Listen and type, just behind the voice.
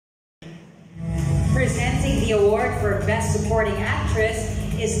presenting the award for Best Supporting Actress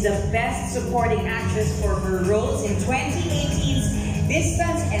is the Best Supporting Actress for her roles in 2018's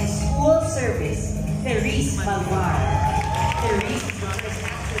Distance and School Service, Therese Malvar. Therese is the first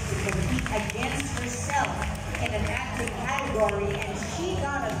actress to compete against herself in an acting category, and she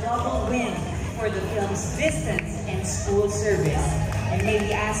got a double win for the film's Distance and School Service. And may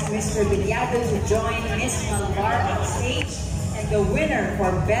we ask Mr. Villado to join Miss Malvar on stage, and the winner for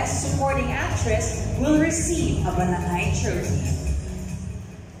Best Supporting Actress will receive a Barangay trophy.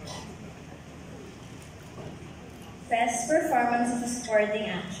 Best Performance of a Supporting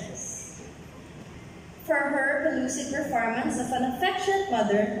Actress. For her pellucid performance of an affectionate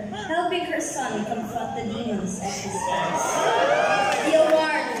mother, helping her son confront the demons at his face. The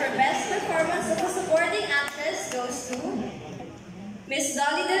award for Best Performance of a Supporting Actress goes to Miss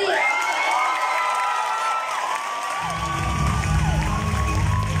Dolly De Leon.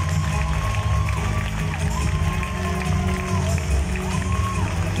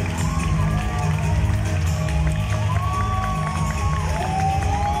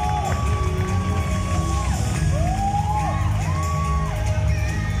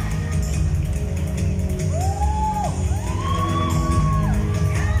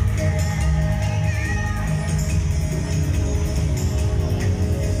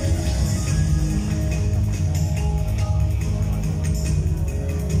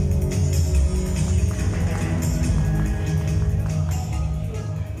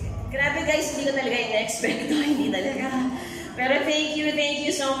 Guys, hindi ko talaga in-expect to, hindi talaga. Pero thank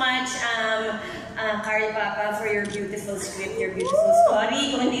you so much, Carl Papa, for your beautiful script, your beautiful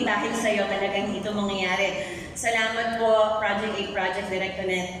story. Kung hindi dahil sa'yo, talagang ito mangyayari. Salamat po, Project 8, Project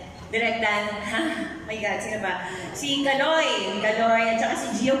Directan, my God, sino ba? Si Kaloy, at saka si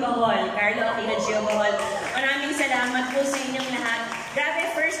Gio Gahol, Carlo Aquino, Gio Gahol. Maraming salamat po sa inyong lahat.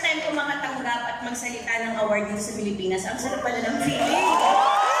 Grabe, first time ko makatanggap at magsalita ng award dito sa Pilipinas. Ang sarap pala ng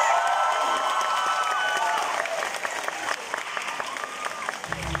feeling.